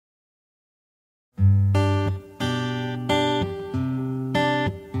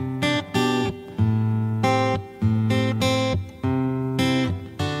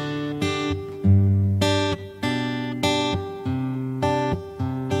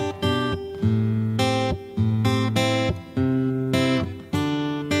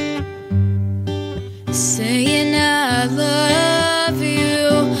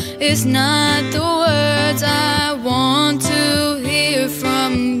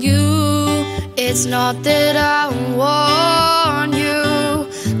It's not that I want you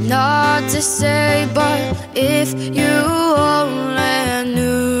not to say, but if you only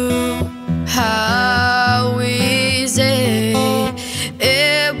knew how easy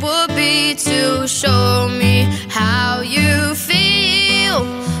it would be to show me how you feel.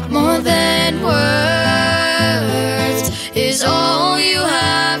 More than words is all you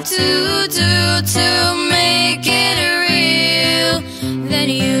have to do to make it real. Then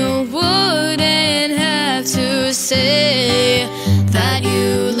you wouldn't have to say that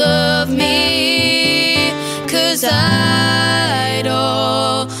you love me, 'cause I'd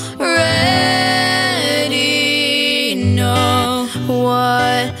already know.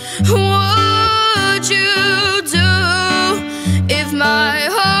 What would you do if my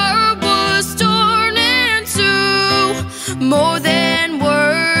heart was torn in two? More than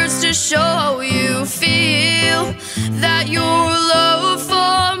words to show you feel that your love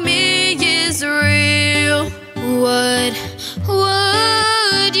for me is real. What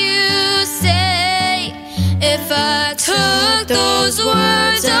would you say if I took those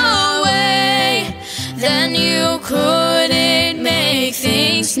words away? Then you couldn't make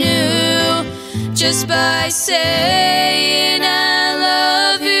things new just by saying I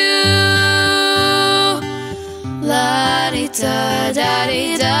love you.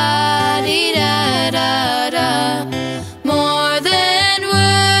 La-di-da-da-di-da-di-da-da-da. More than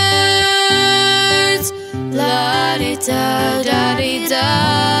words. La-di-da-da-di-da.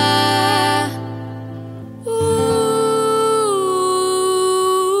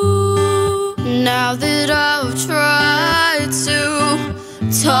 Now that I've tried to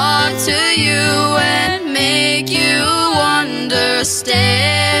talk to you and make you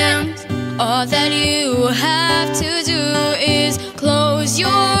understand, all that you have to do is close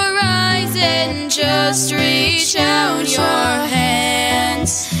your eyes and just reach out your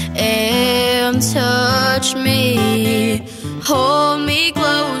hands and touch me. Hold me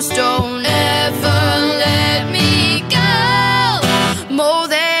close, don't ever let me go. More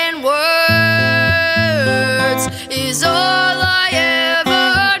than words is all I ever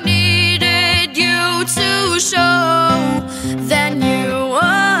needed you to show. Then you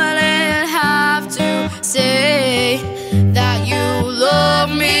wouldn't have to say that you love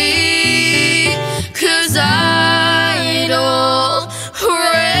me, 'cause I'd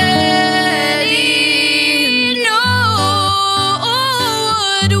already know.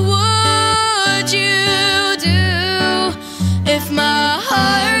 What would you do if my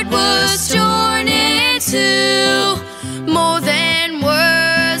heart was torn in two? More than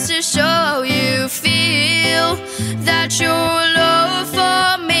words to show you feel that your love for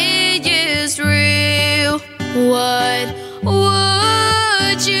me is real. What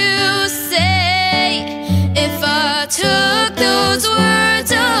would you say if I took those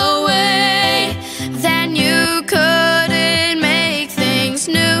words away? Then you couldn't make things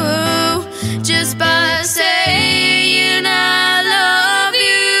new just by saying I love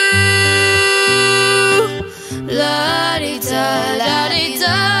you.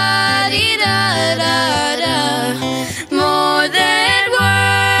 La-di-da-da-di-da-di-da-da-da. More than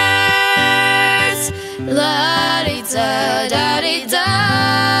words. La-di-da-da-di-da.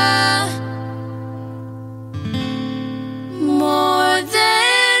 More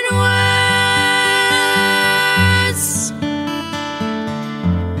than words.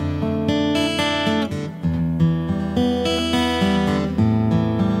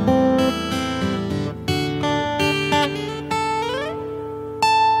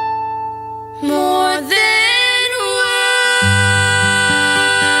 More than words.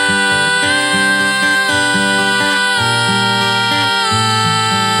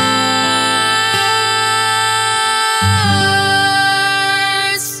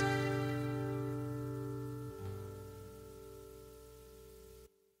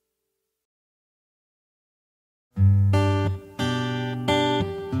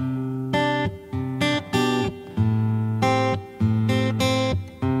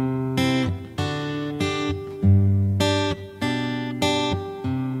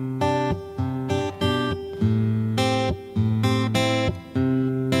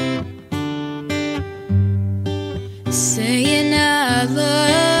 Saying I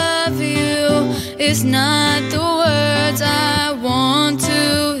love you is not the words I want to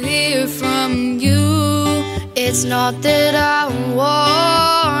hear from you. It's not that I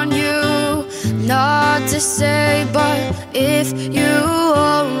want you not to say, but if you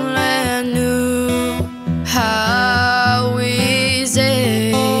only knew how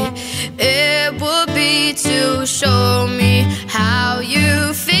easy it would be to show me how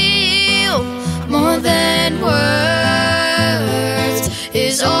you feel. More than words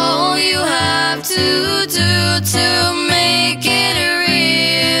is all you have to do to make it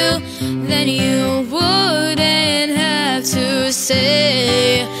real, then you wouldn't have to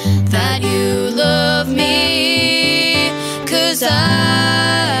say that you love me, 'cause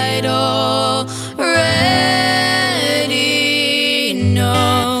I'd already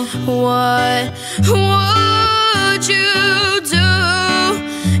know. What would you do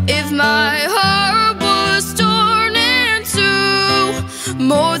if my heart was torn in two?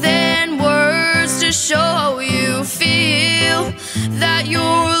 More than words to show you feel that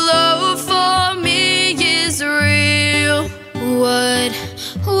your love for me is real. What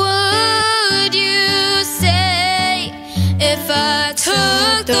would you say if I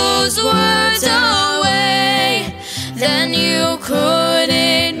took those words away? Then you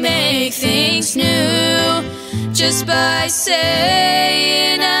couldn't make things new just by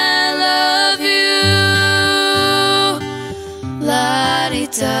saying I love you.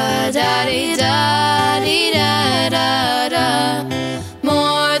 La-di-da-da-di-da-di-da-da-da.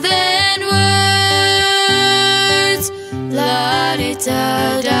 More than words.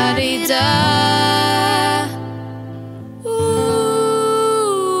 La-di-da-da-di-da.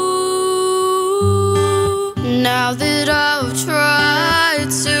 Now that I've tried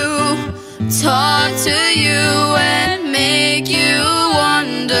to talk to you and make you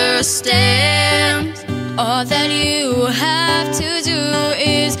understand, all that you have to do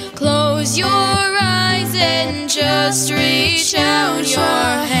is close your eyes and just reach out your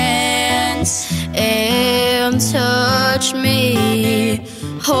hands and touch me.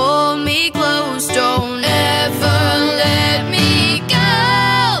 Hold me close, don't ever let me go.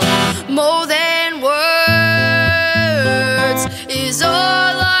 More than words is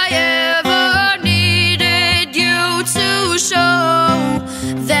all I ever needed you to show.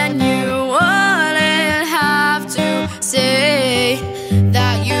 Then you wouldn't have to say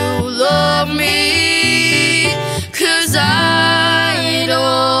that you love me, 'cause I'd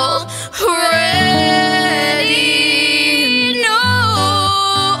already know.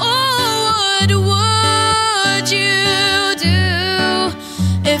 What would you do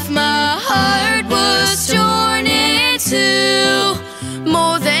if my heart was torn in two?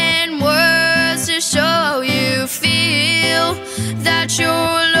 More than words to show you feel that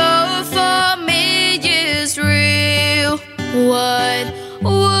your love for me is real. What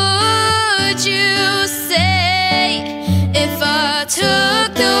would you say if I took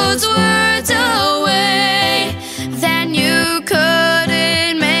those words away? Then you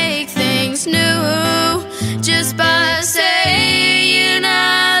couldn't make things new just by saying I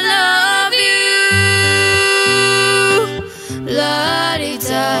love you.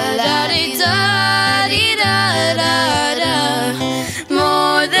 La-di-da-da-di-da-di-da-da-da.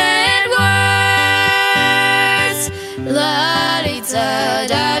 More than words.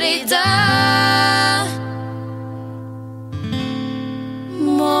 La-di-da-da-di-da.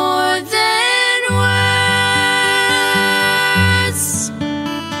 More than words.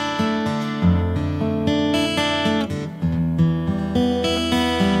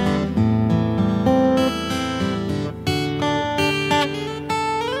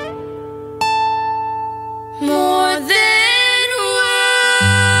 More than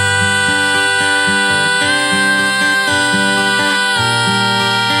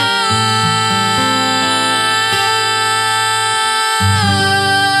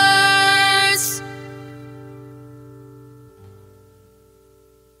words.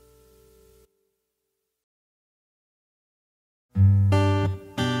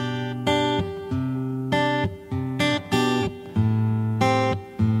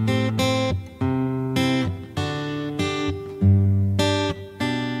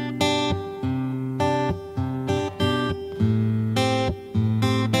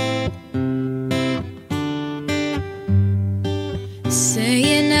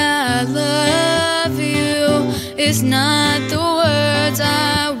 Saying I love you is not the words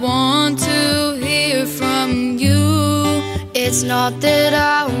I want to hear from you. It's not that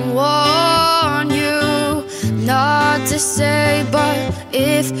I want you not to say, but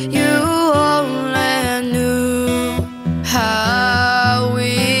if you only knew how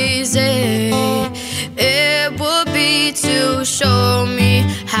easy it would be to show me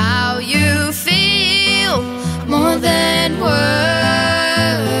how you feel. More than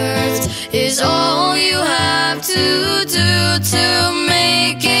words is all you have to do to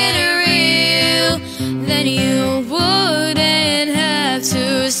make it real. Then you wouldn't have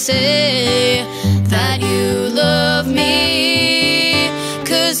to say that you love me,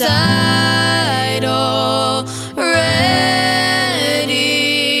 'cause I'd already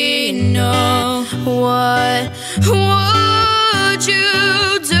know. What would you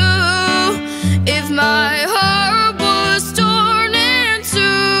do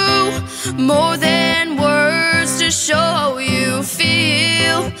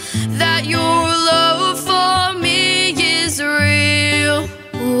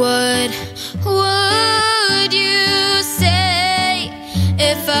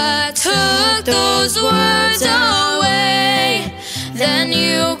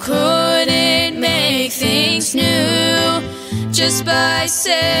couldn't make things new just by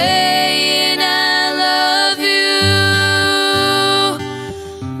saying I love you.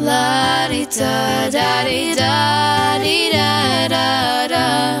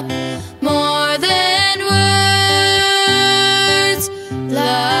 La-di-da-da-di-da-di-da-da-da. More than words.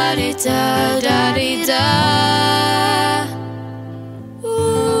 La-di-da-da-di-da.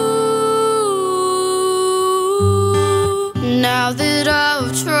 Now that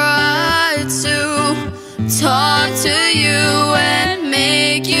I've tried to talk to you and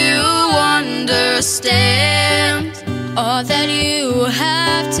make you understand, all that you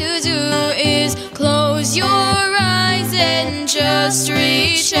have to do is close your eyes and just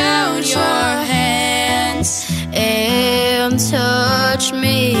reach out your hands and touch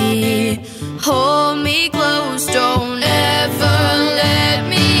me. Hold me close, don't ever let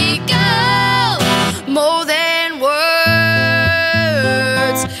me go. More than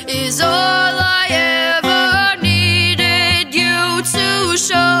words is all I ever needed you to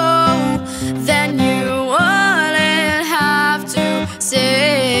show. Then you wouldn't have to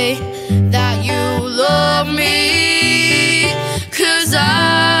say that you love me, 'cause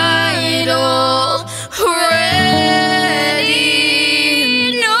I'd already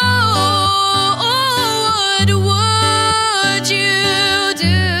know. What would you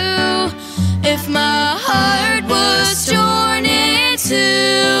do if my heart was torn in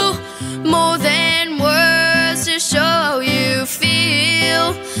two? More than words to show you feel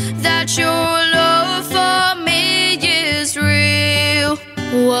that your love for me is real.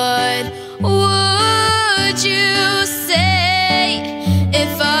 What would you say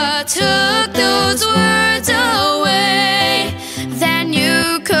if I took those words away? Then you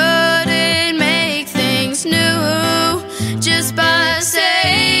couldn't make things new just by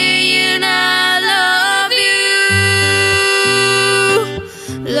saying I love you.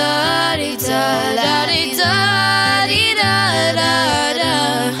 La-di-da-da-di-da-di-da-da-da.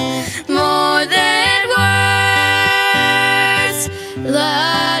 More than words.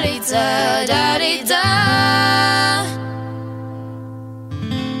 La-di-da-da-di-da.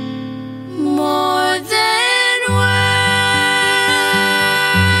 More than words.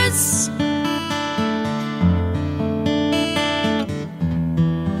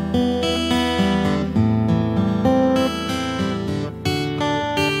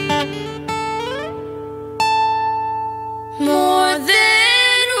 More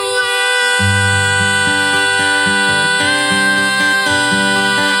than words.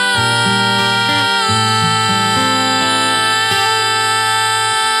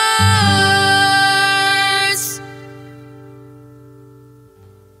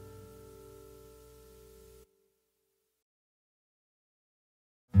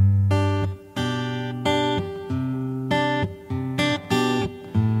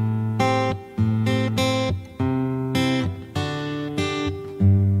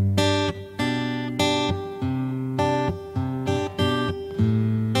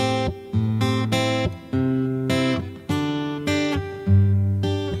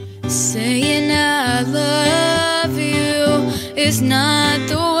 Saying I love you is not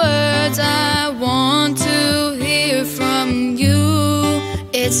the words I want to hear from you.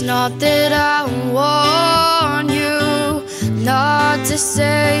 It's not that I want you not to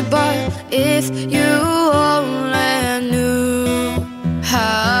say, but if you only knew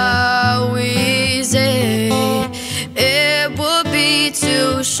how easy it would be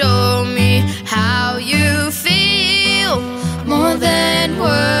to show me how you feel. More than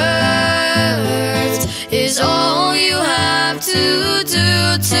words is all you have to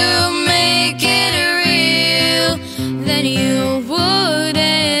do to make it real. Then you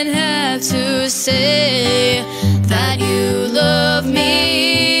wouldn't have to say that you love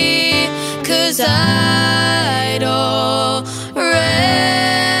me, 'cause I'd already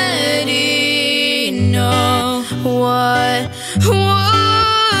know. What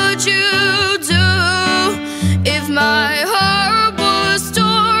would you do if my heart was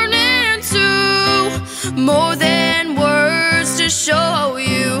torn in two? More than words to show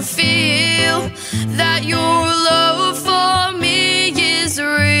you feel that your love for me is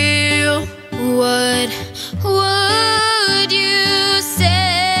real. What would you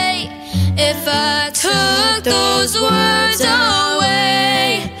say if I took those words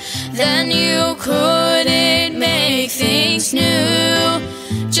away? Then you couldn't make things new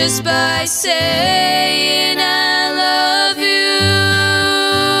just by saying I love you.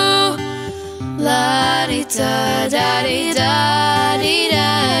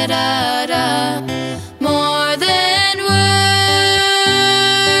 La-di-da-da-di-da-di-da-da-da. More than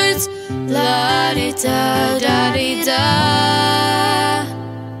words. La-di-da-da-di-da.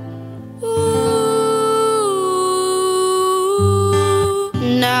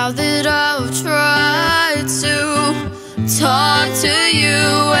 Now that I've tried to talk to you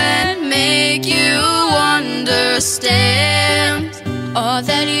and make you understand, all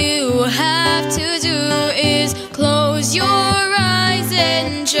that you have to do is close your eyes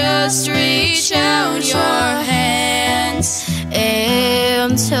and just reach out your hands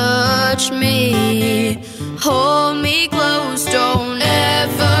and touch me. Hold me close, don't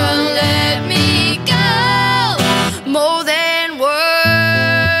ever let me go. More than words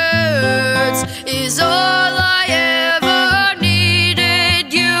is all I ever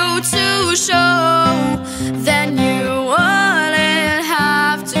needed you to show. Then you wouldn't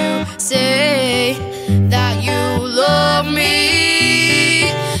have to say that you love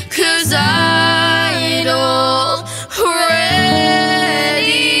me, 'cause I'd already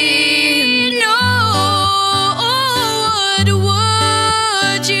know. What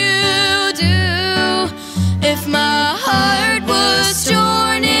would you do if my heart was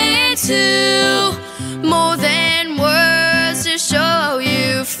torn in two? More than words to show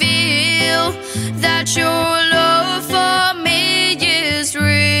you feel that your love for me is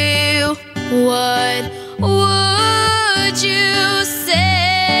real. What would you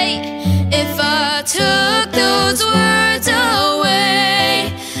say if I took those words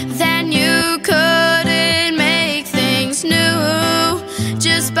away? Then you couldn't make things new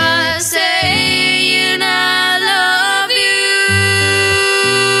just by saying I love you.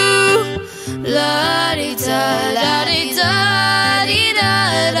 La-di-da, la-di-da,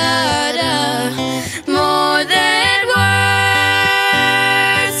 di-da-da-da. More than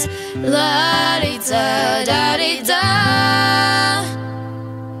words. La-di-da, da-di-da.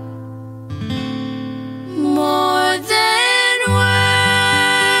 More than words.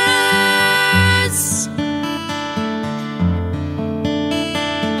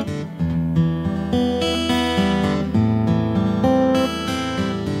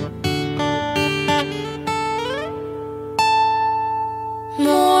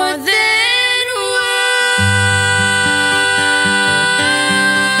 More than words.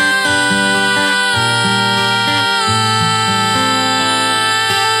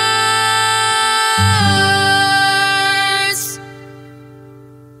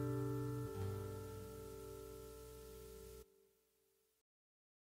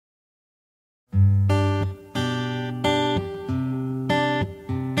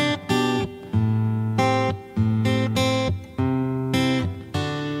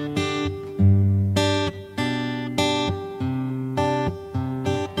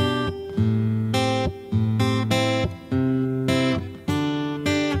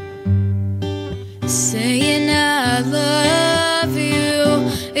 Saying I love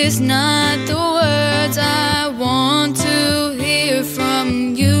you is not the words I want to hear from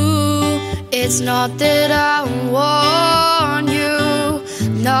you. It's not that I want you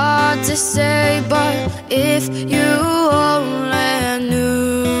not to say, but if you only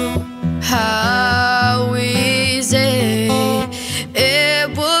knew how easy it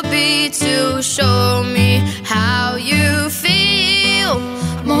would be to show me how you feel.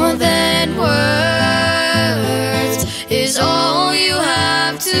 More than words is all you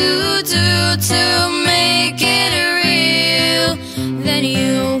have to do to make it real. Then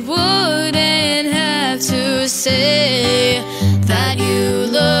you wouldn't have to say that you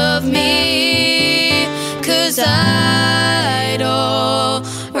love me, 'cause I'd already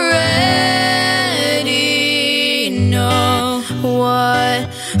know. What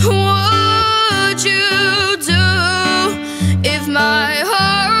would you do if my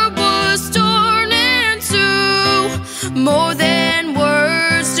heart was torn in two? More than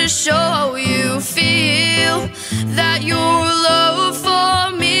words to show you feel that your love for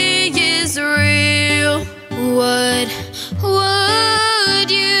me is real. What would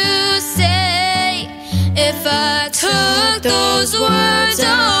you say if I took those words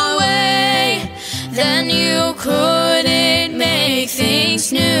away? Then you couldn't make things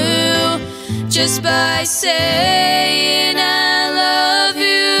new just by saying I love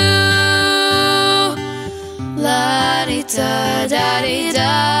you. La-di-da,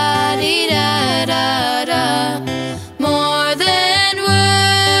 da-di-da, di-da-da-da. More than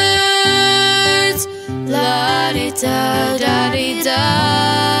words. La-di-da, da-di-da.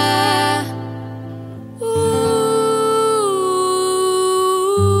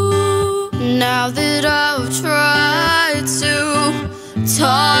 Now that I've tried to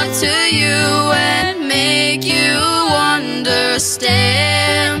talk to you and make you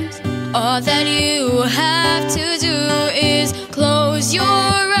understand, all that you have to do is close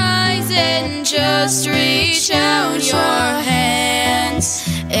your eyes and just reach out your hands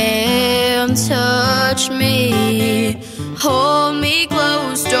and touch me. Hold me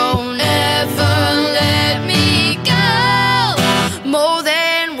close,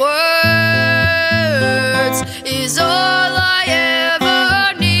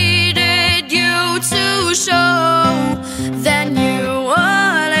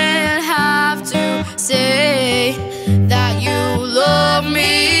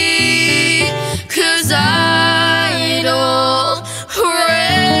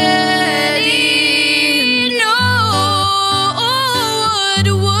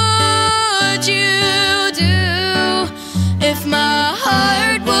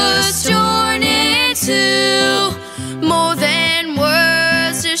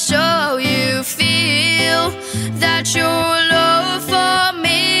 that your love for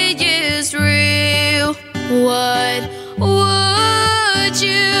me is real? What would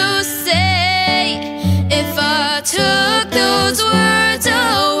you say if I took those words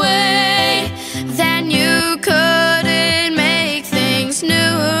away? Then you couldn't make things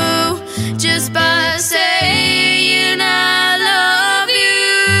new just by saying I love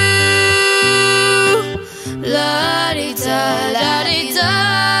you. La-di-da,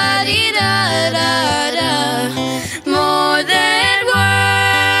 la-di-da, di-da-da-da. More than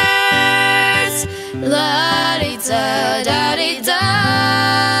words. La-di-da, da-di-da.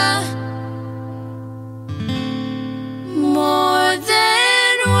 More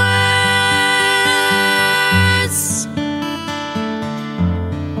than words.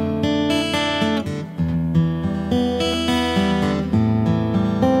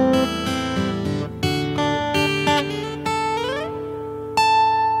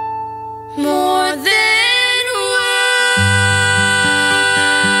 More than words.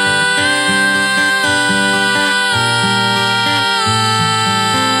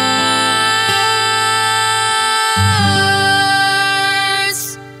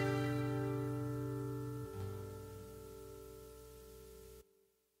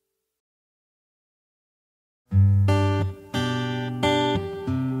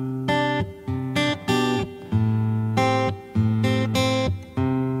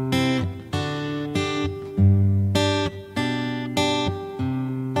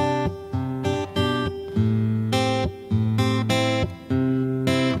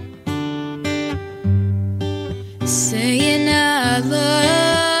 Saying I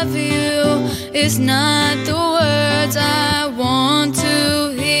love you is not the words I want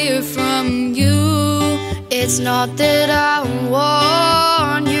to hear from you. It's not that I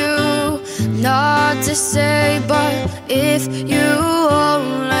want you not to say, but if you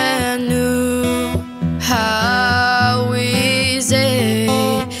only knew how easy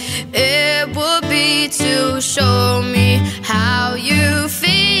it would be to show me how you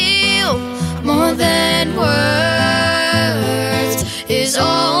feel. More than words is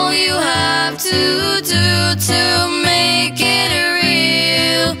all you have to do to make it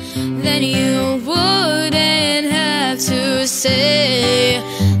real. Then you wouldn't have to say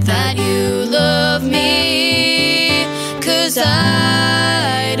that you love me, 'cause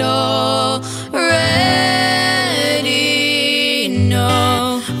I'd already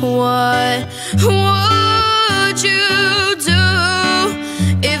know. What would you do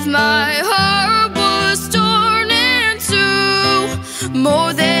if my heart was torn in two?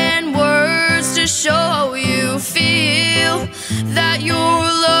 More than words to show you feel that your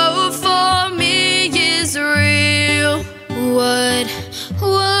love for me is real. What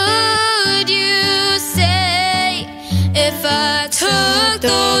would you say if I took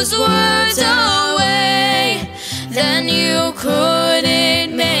those words away? Then you couldn't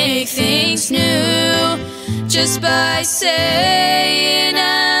make things new just by saying I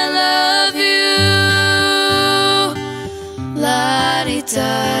love you.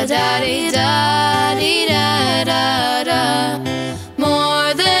 La-di-da, da-di-da, di-da-da-da. More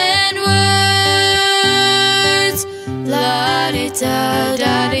than words. La-di-da,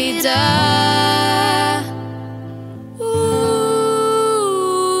 da-di-da.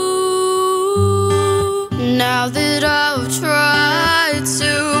 Now that I've tried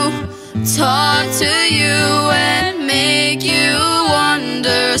to talk to you and make you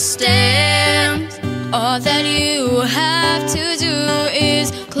understand, all that you have to do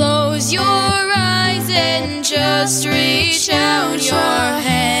is close your eyes and just reach out your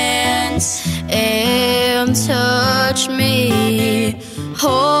hands and touch me.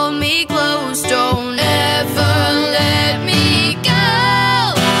 Hold me close, don't ever let me go.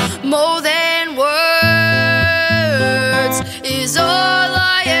 More than words is all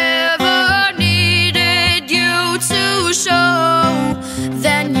I ever needed you to show.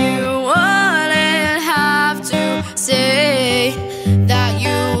 Then you wouldn't have to say that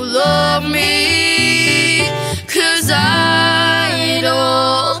you love me, 'cause I'd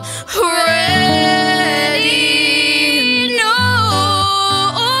already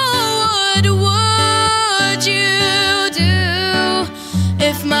know. What would you do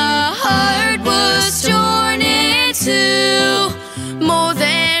if my heart was torn in two? More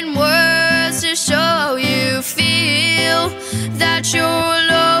than words to show you feel that your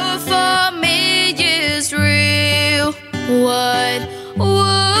love for me is real. What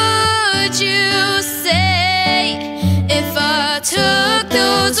would you say if I took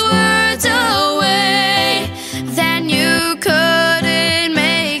those words away? Then you couldn't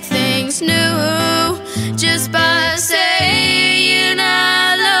make things new just by saying I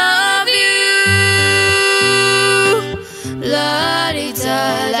love you.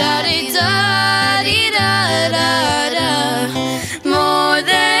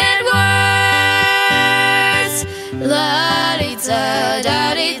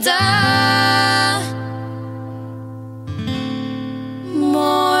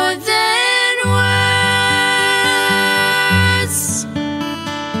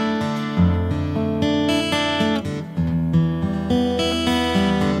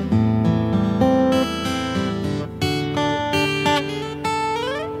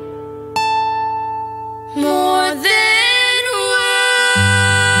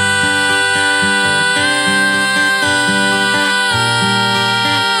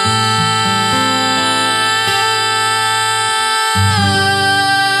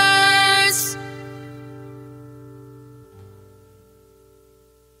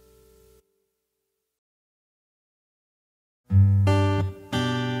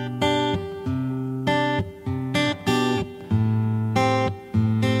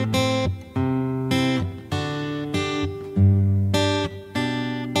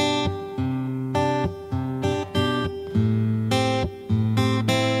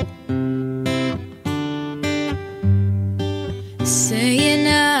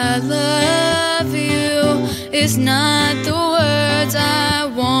 I love you is not the words I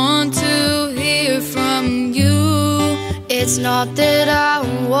want to hear from you. It's not that I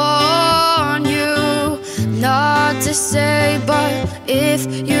want you not to say, but if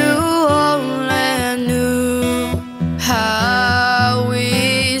you only knew how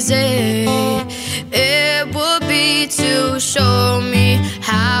easy it would be to show me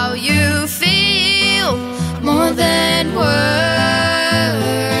how you feel. More than words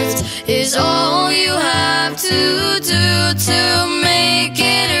is all you have to do to make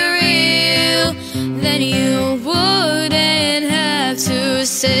it real. Then you wouldn't have to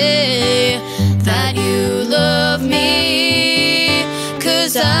say that you love me,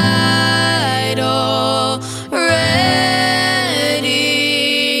 'cause I'd already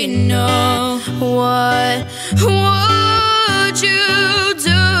know. What would you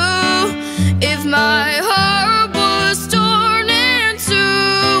do if my heart was torn in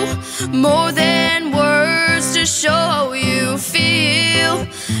two? More than words to show you feel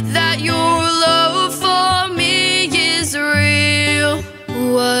that your love for me is real.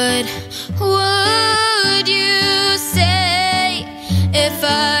 What would you say if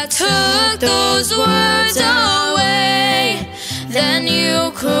I took those words away? Then you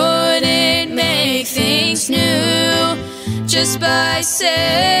couldn't make things new just by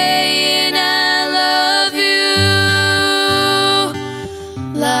saying I love you.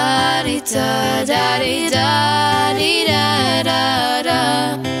 La-di-da-da-di-da-di-da-da-da.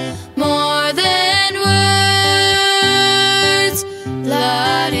 More than words.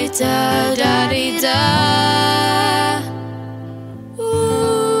 La-di-da-da-di-da.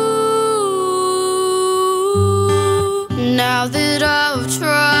 Now that I've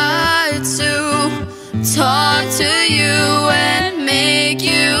tried to talk to you and make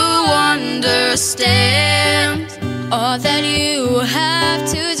you understand, all that you have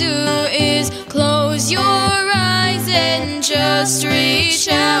to do is close your eyes and just reach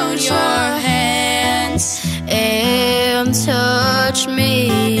out your hands and touch me,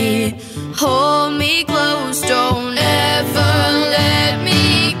 hold me close, don't ever let me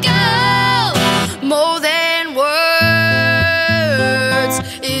go. More than words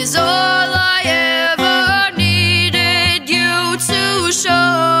is all I ever needed you to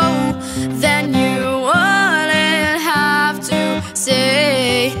show. Then you wouldn't have to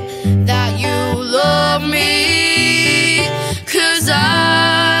say that you love me, 'cause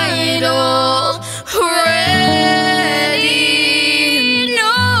I'd already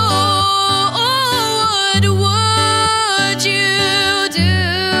know. What would you do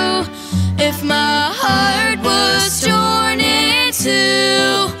if my heart was torn in two?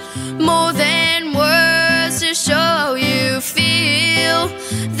 More than words to show you feel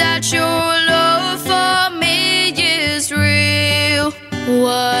that your love for me is real.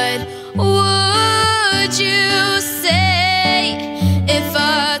 What would you say if I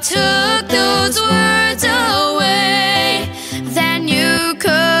took those words away? Then you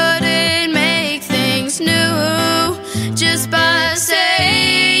couldn't make things new just by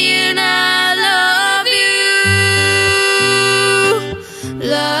saying I love you.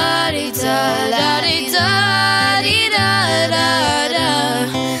 La-di-da-da-di-da-di-da-da-da.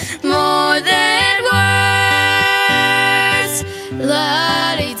 More than words.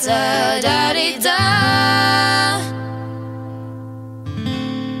 La-di-da-da-di-da.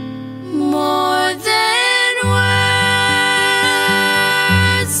 More than words.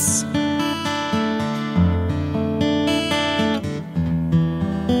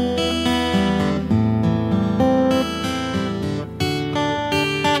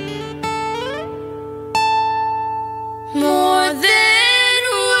 More than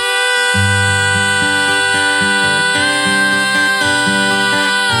words.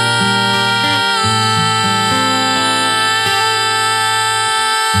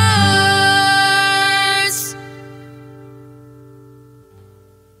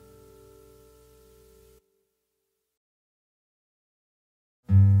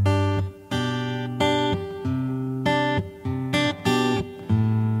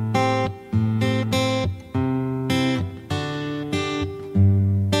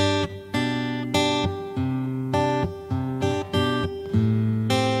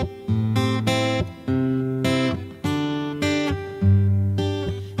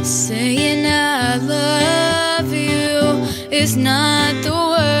 Saying I love you is not the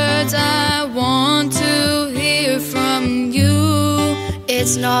words I want to hear from you.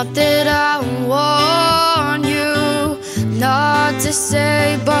 It's not that I want you not to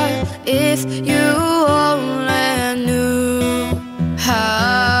say, but if you only knew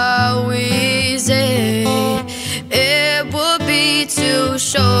how easy it would be to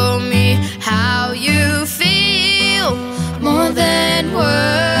show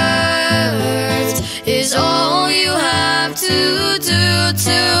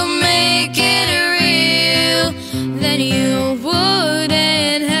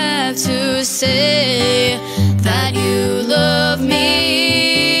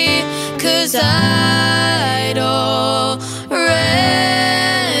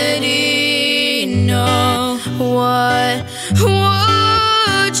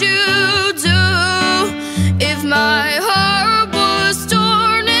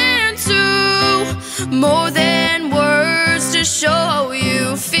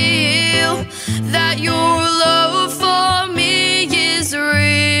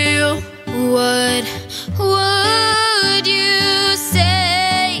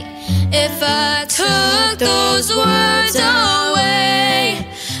took those words away,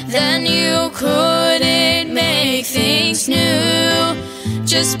 then you couldn't make things new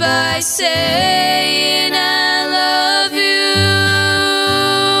just by saying I love you.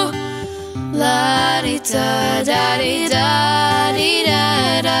 La-di-da,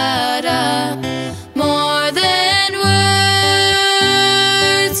 da-di-da-di-da-da-da. More than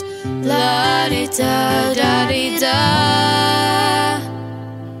words. La-di-da, da-di-da.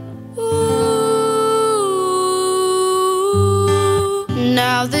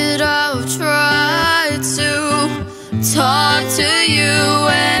 Now that I've tried to talk to you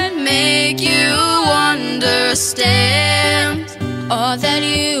and make you understand, all that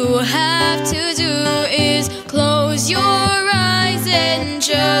you have to do is close your eyes and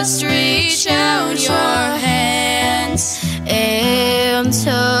just reach out your hands and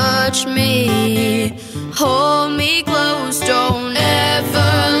touch me, hold me close, don't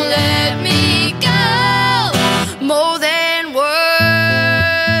ever let me go. More than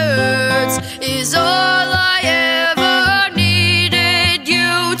words is all I ever needed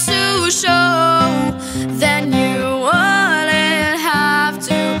you to show. Then you wouldn't have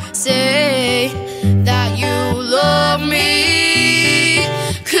to say that you love me,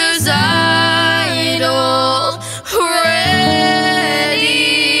 'cause I'd already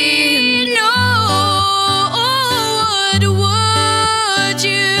know. What would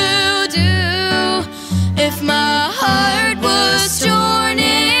you do if my heart was torn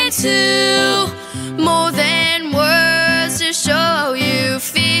in two? More than words to show you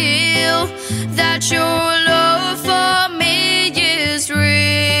feel that your love for me is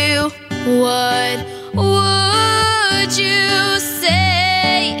real. What would you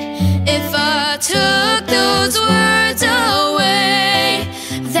say if I took those words away?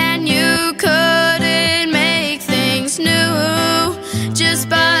 Then you couldn't make things new just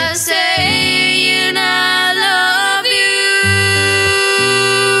by saying I love you.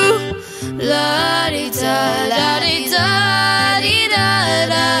 La-di-da, la-di-da,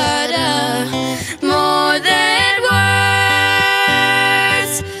 di-da-da-da. More than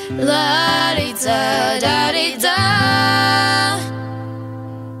words. La-di-da, da-di-da.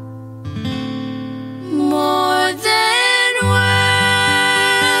 More than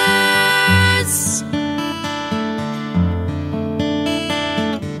words.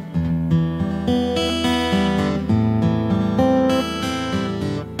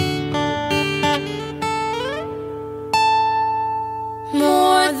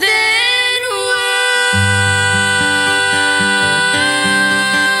 More than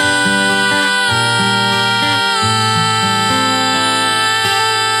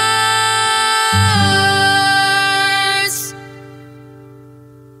words.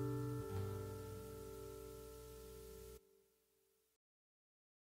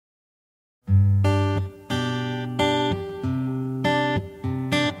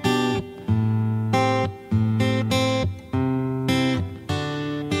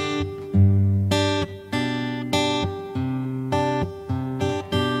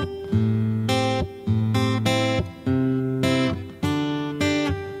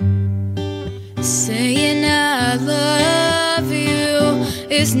 Saying I love you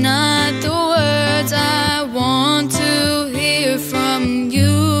is not the words I want to hear from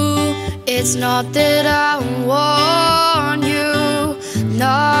you. It's not that I want you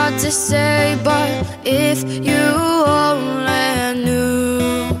not to say, but if you only knew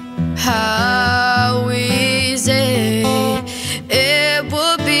how easy it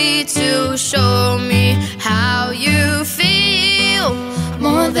would be to show me how you feel.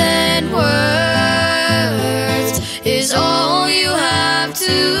 More than words is all you have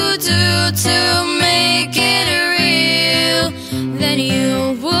to do to make it real. Then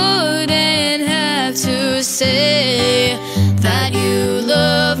you wouldn't have to say that you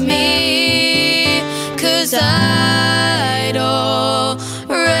love me, 'cause I'd already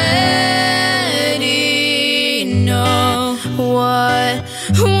know. What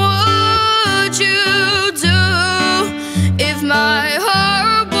would you do if my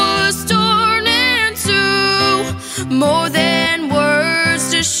heart was torn in two? More than words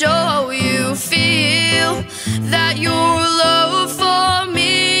to show you feel that your love for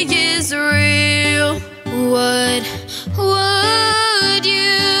me is real. What would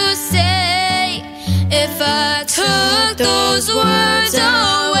you say if I took those words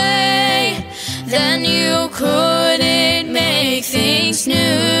away? Then you couldn't make things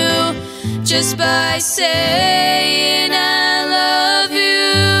new just by saying I love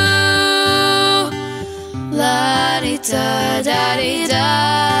you. La-di-da, da-di-da,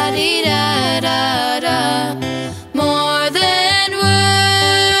 di-da-da-da. More than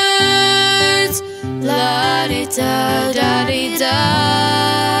words.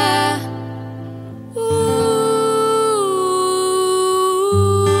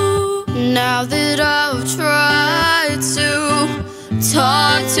 that I've tried to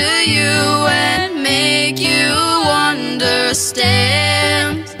talk to you and make you understand,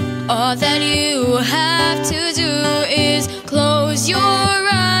 all that you have to do is close your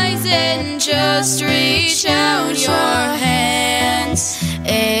eyes and just reach out your hands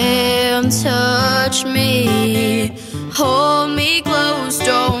and touch me, hold me close,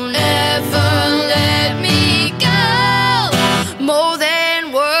 don't ever let me go. More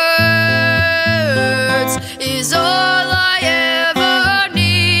than words is all I ever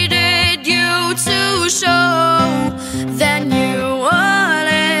needed you to show. Then you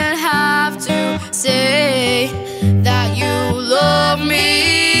wouldn't have to say that you love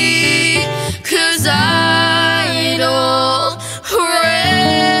me, 'cause I'd already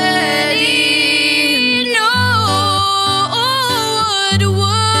know. What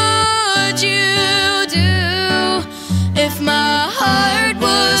would you do if my heart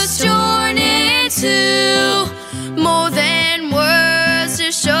was torn in two? More than words to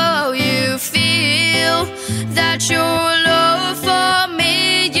show you feel that your love for me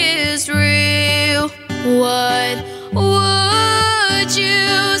is real. What would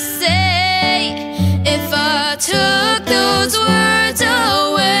you say if I took those words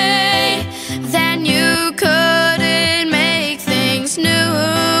away? Then you couldn't make things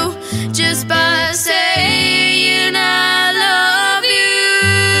new just by saying I love you.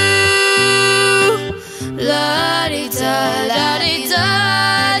 La-di-da, la-di-da,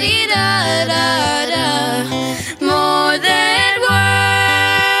 di-da-da-da. More than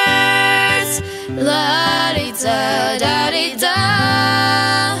words. La-di-da, da-di-da.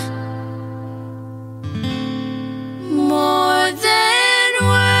 More than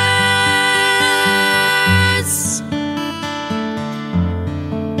words.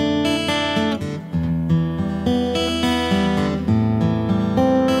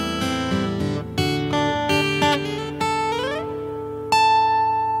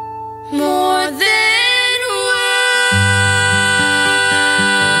 More than words.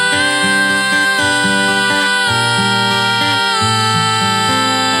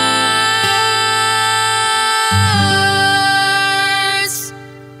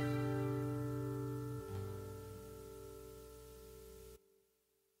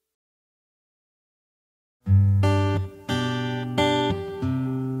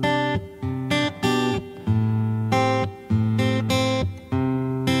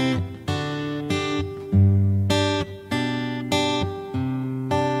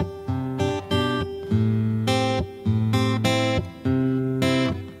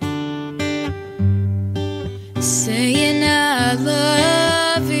 Saying I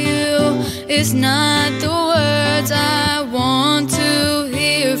love you is not the words I want to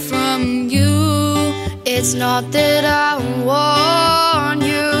hear from you. It's not that I want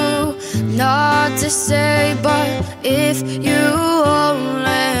you not to say, but if you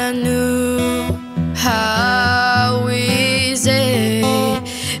only knew how easy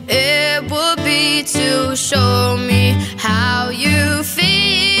it would be to show me how you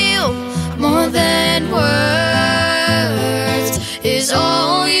feel. More than words is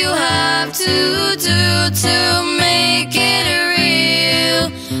all you have to do to make it real.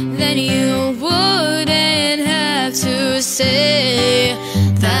 Then you wouldn't have to say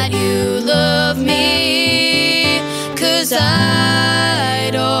that you love me, 'cause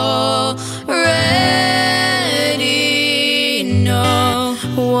I'd already know.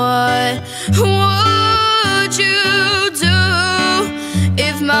 What would you do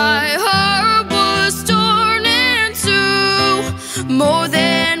if my heart was torn in two? More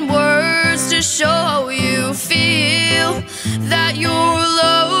than words to show you feel that your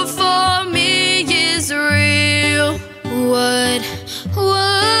love for me is real. What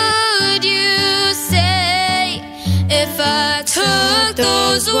would you say if I took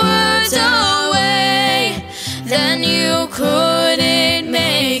those words away? Then you couldn't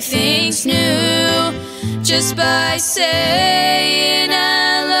make things new just by saying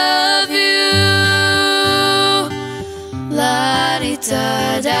I love you. La-di-da,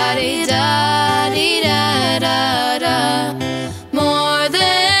 da-di-da, di-da-da-da. More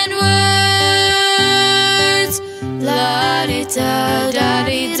than words. La-di-da,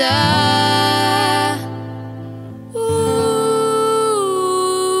 da-di-da.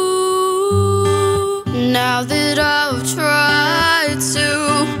 Now that I've tried to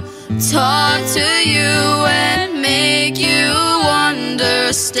talk to you and make you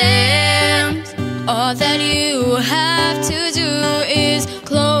understand, all that you have to do is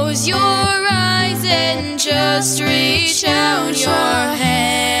close your eyes and just reach out your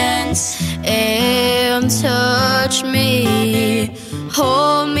hands and touch me,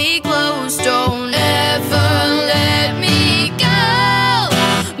 hold me close, don't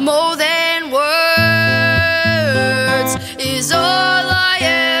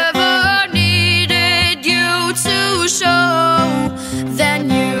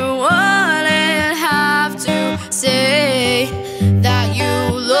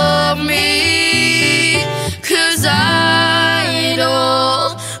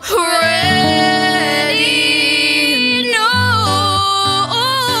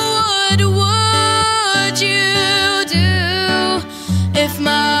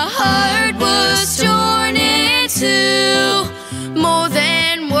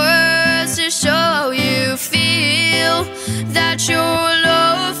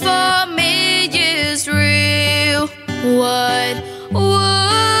What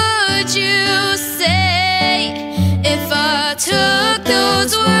would you say if I took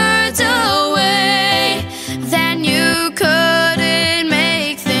those words away? Then you couldn't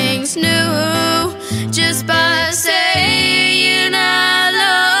make things new just by saying I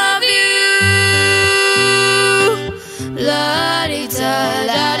love you. La-di-da,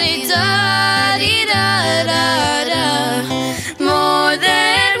 la-di-da, di-da-da-da. More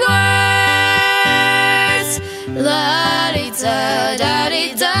than words. La-di-da,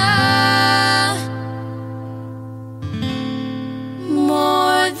 da-di-da.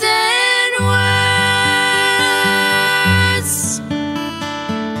 More than words.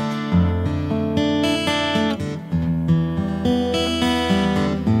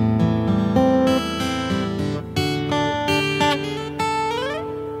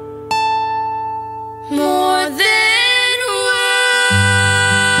 More than words.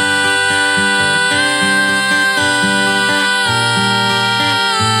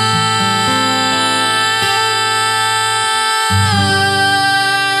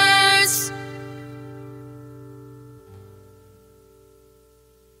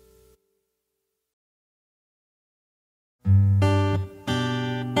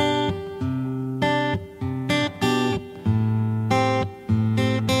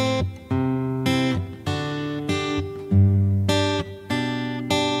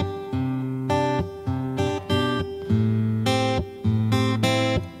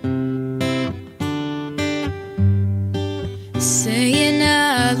 Saying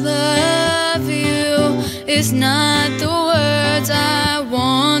I love you is not the words I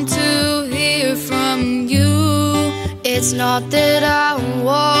want to hear from you. It's not that I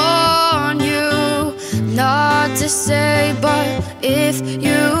want you not to say, but if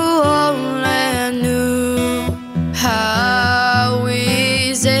you only knew how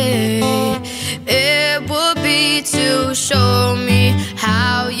easy it would be to show me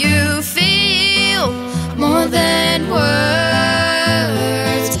how you feel. More than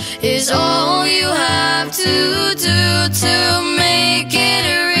words is all you have to do to make it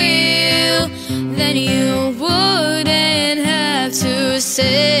real. Then you wouldn't have to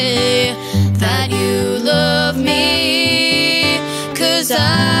say that you love me, 'cause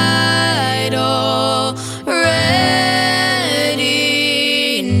I'd already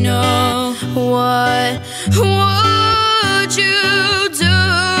know. What Would you do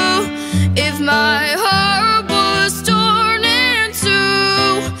if my heart was torn in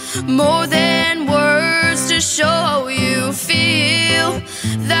two? More than words to show you feel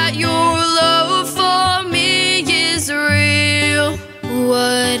that your love for me is real.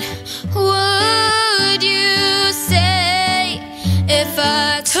 What would you say if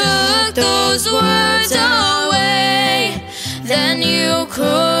I took those words away? Then you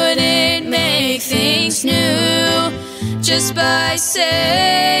couldn't make things new just by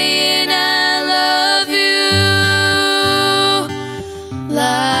saying I love you.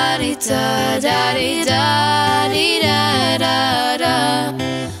 La-di-da, da-di-da, di-da-da-da.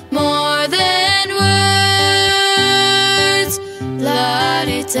 More than words.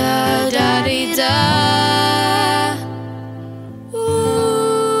 La-di-da, da-di-da.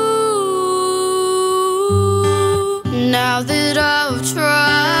 Now that I've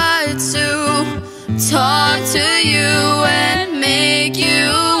tried to talk to you and make you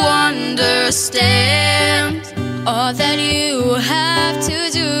understand, All that you have to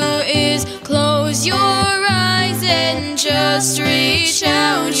do is close your eyes and just reach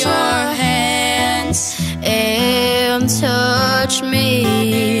out your hands and touch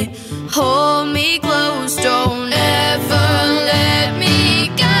me, hold me close, don't ever let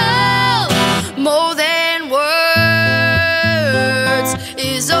me go. More than words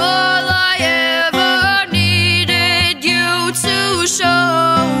is all I ever needed you to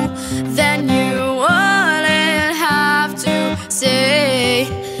show. Then you wouldn't have to say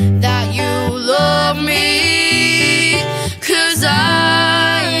that you love me, 'cause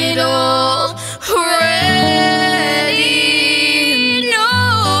I'd already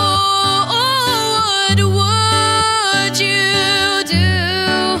know. What would you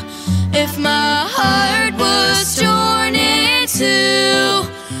do if my heart was torn in two?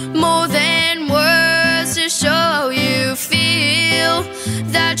 More than words to show you feel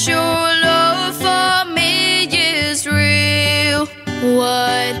that your love for me is real.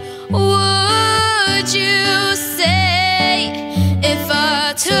 What would you say if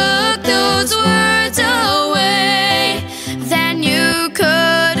I took those words away? Then you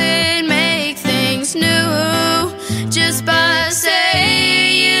couldn't make things new just by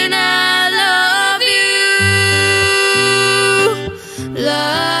saying I love you.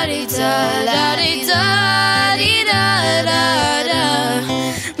 La-di-da, la-di-da, di-da.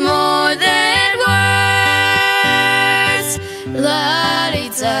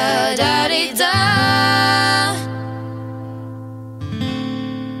 da di da.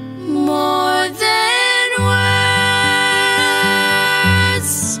 More than words.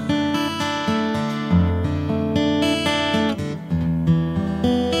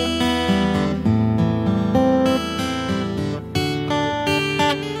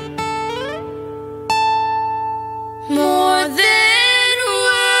 More than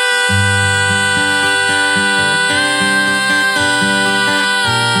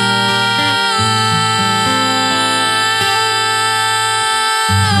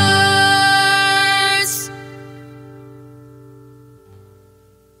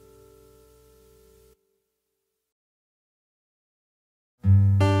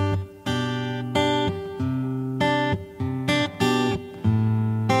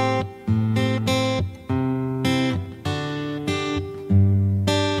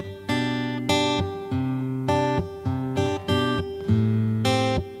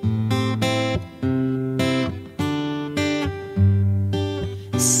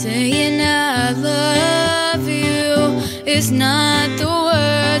saying I love you is not the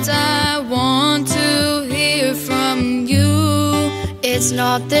words I want to hear from you. It's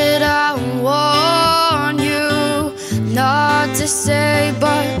not that I want you not to say,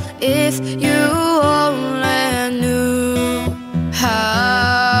 but if you only knew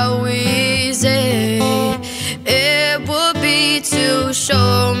how easy it would be to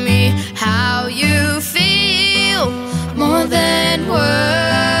show me how you feel. More than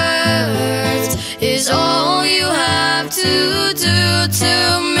words is all you have to do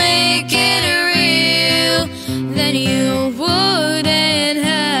to make it real. Then you wouldn't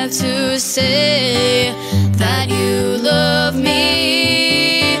have to say that you love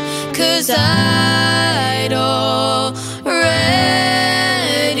me, 'cause I'd already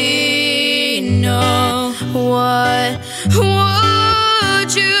know. What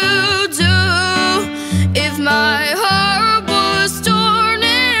would you do if my heart was torn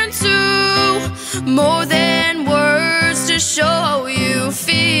in two? More than words to show you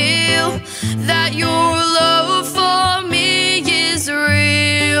feel that your love for me is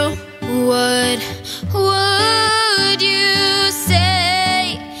real. What would you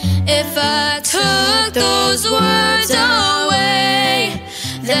say if I took those words away?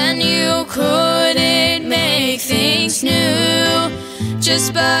 Then you couldn't make things new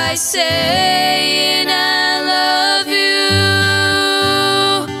just by saying I love you.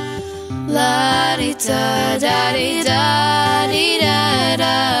 La di da da di da di da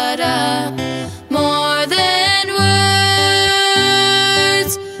da da. More than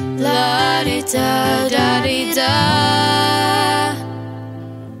words. La di da da di da.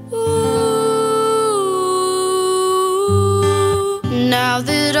 Now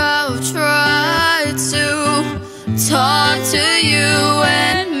that I've tried to talk to you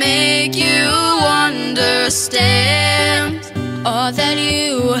and make you understand, all that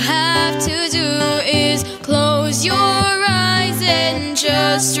you have to do is close your eyes and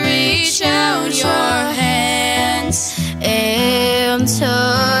just reach out your hands and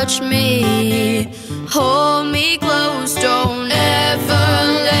touch me. Hold me close, don't ever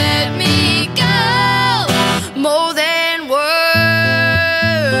let me go. More than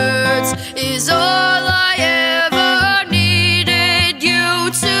words is all I ever needed you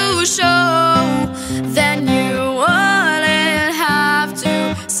to show. Then you wouldn't have to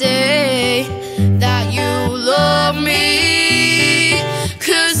say that you love me,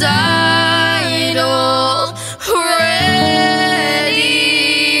 'cause I'd already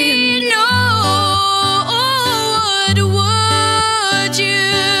know. What would you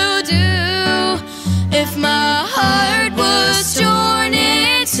do if my heart was torn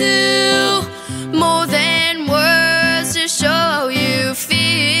in two? More than words to show you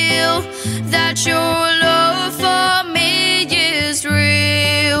feel that your love for me is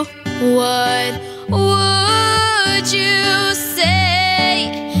real. What would you say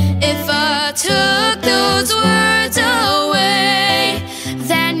if I took those words away?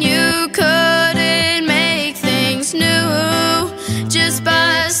 Then you couldn't make things new just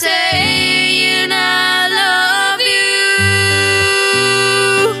by saying I love you.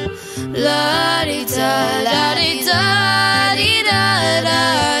 La di da da di da di da da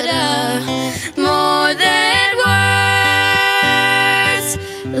da. More than words.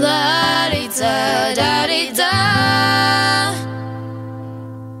 La di da da di da.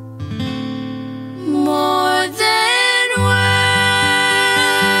 More than words.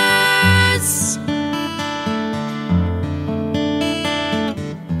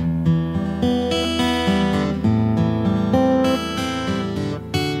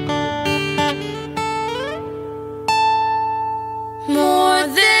 More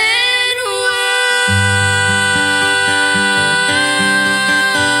than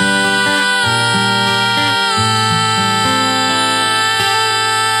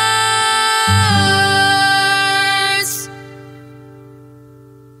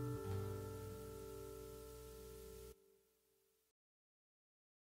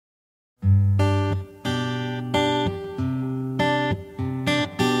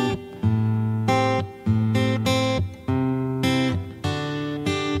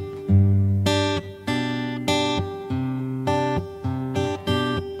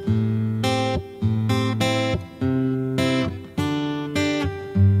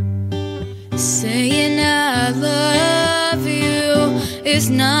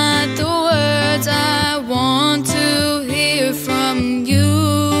not the words I want to hear from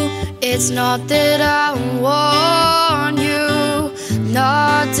you. It's not that I want you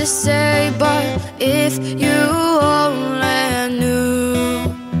not to say, but if you only knew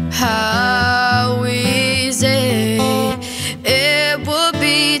how easy it would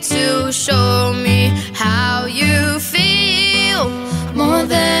be to show me how you feel. More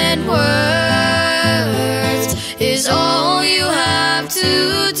than words is all you have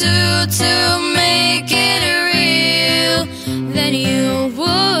to do to make it real. Then you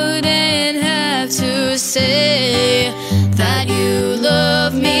wouldn't have to say that you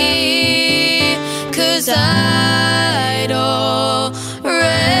love me, 'cause I'd already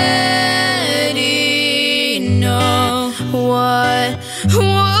know. What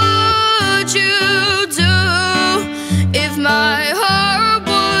would you do if my heart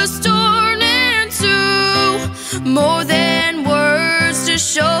was torn in two? More than words to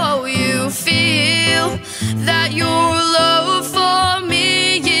show you feel that your love for me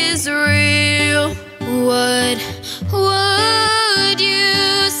is real. What would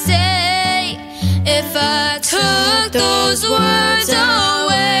you say if I took those words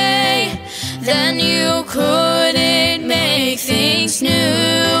away? Then you couldn't make things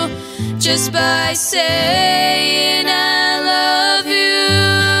new just by saying I love you.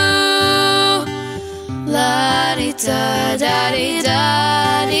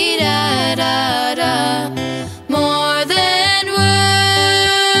 La-di-da-da-di-da-di-da-da-da. More than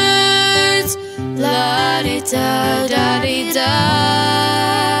words. La-di-da-da-di-da.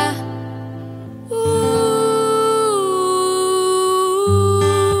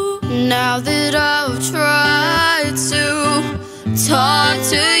 Now that I've tried to talk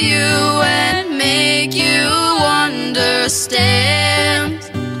to you and make you understand,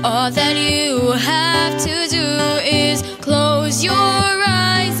 all that you have to do is close your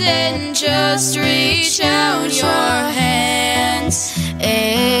eyes and just reach out your hands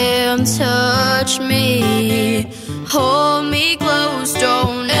and touch me, hold me close,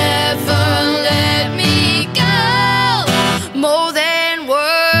 don't ever let me go. More than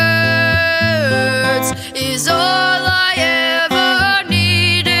words is all I ever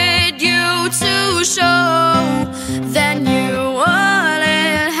needed you to show. Then you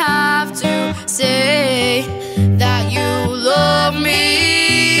wouldn't have to say that you love me,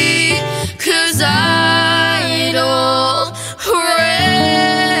 'cause I'd already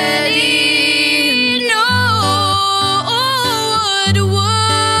know. What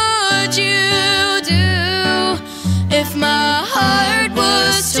would you do if my heart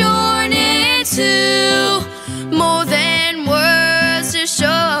was torn in two? More than words to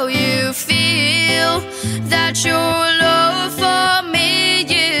show you feel that your love for me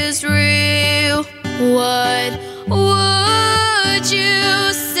is real. What would you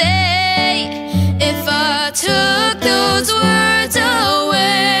say if I took those words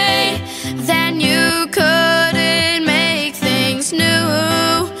away? Then you couldn't make things new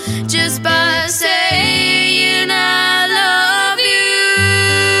just by saying I love you.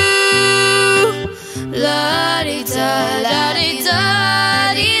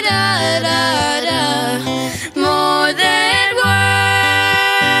 La-di-da-da-di-da-di-da-da-da. More than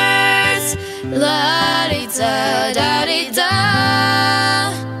words. La-di-da-da-di-da.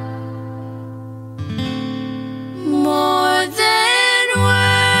 More than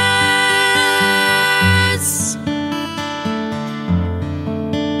words.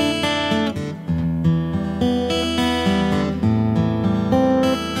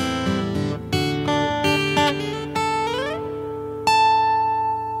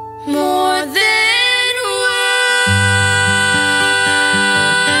 More than words.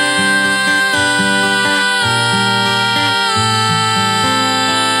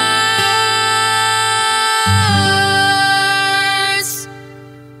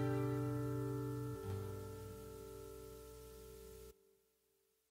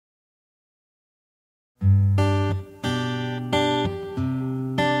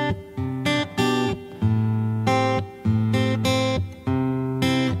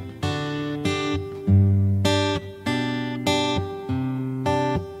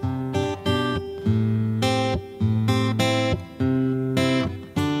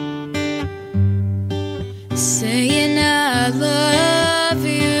 Saying I love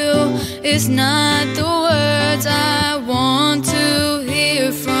you is not the words I want to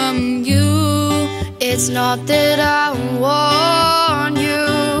hear from you. It's not that I want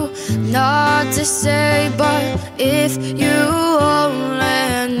you not to say, but if you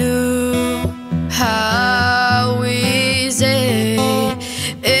only knew how easy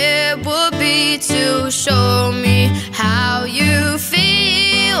it would be to show me how you feel.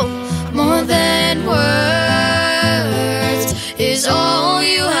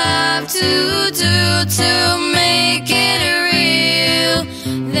 to do to make it real,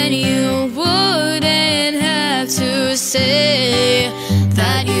 then you wouldn't have to say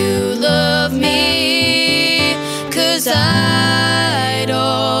that you love me, 'cause I'd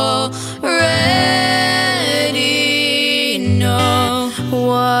already know.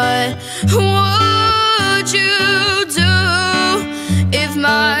 What would you do if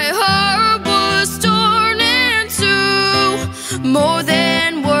my heart was torn in two? More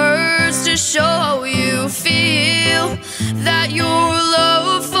than words to show you feel that your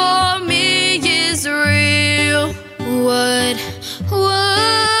love for me is real. What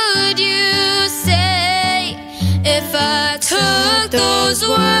would you say if I took those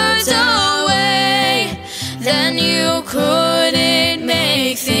words away? Then you couldn't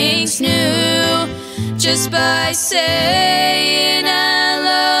make things new just by saying I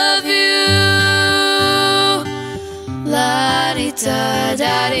love you.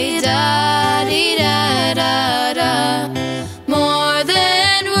 La-di-da-da-di-da-di-da-da-da. More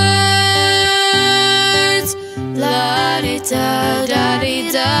than words.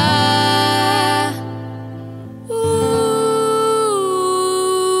 La-di-da-da-di-da.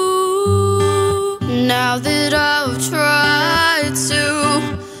 Now that I've tried to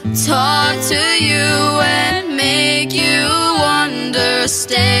talk to you and make you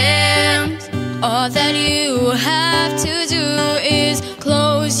understand, all that you have to do is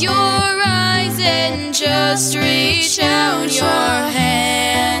close your eyes and just reach out your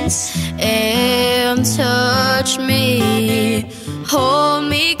hands and touch me, hold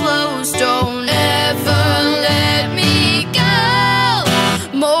me close, don't ever let me go.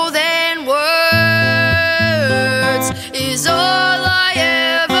 More than words is all I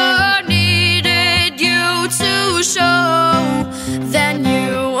ever needed you to show. Then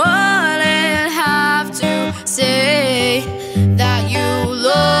you wouldn't have to say that you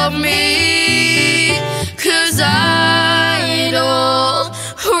love me, 'cause I'd already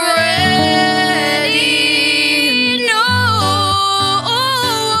know.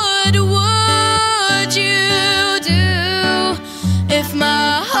 What would you do if my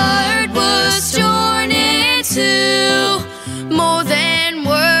heart was torn in two? More than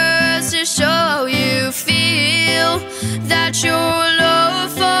words to show you feel that your love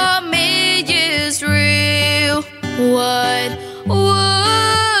for me is real. What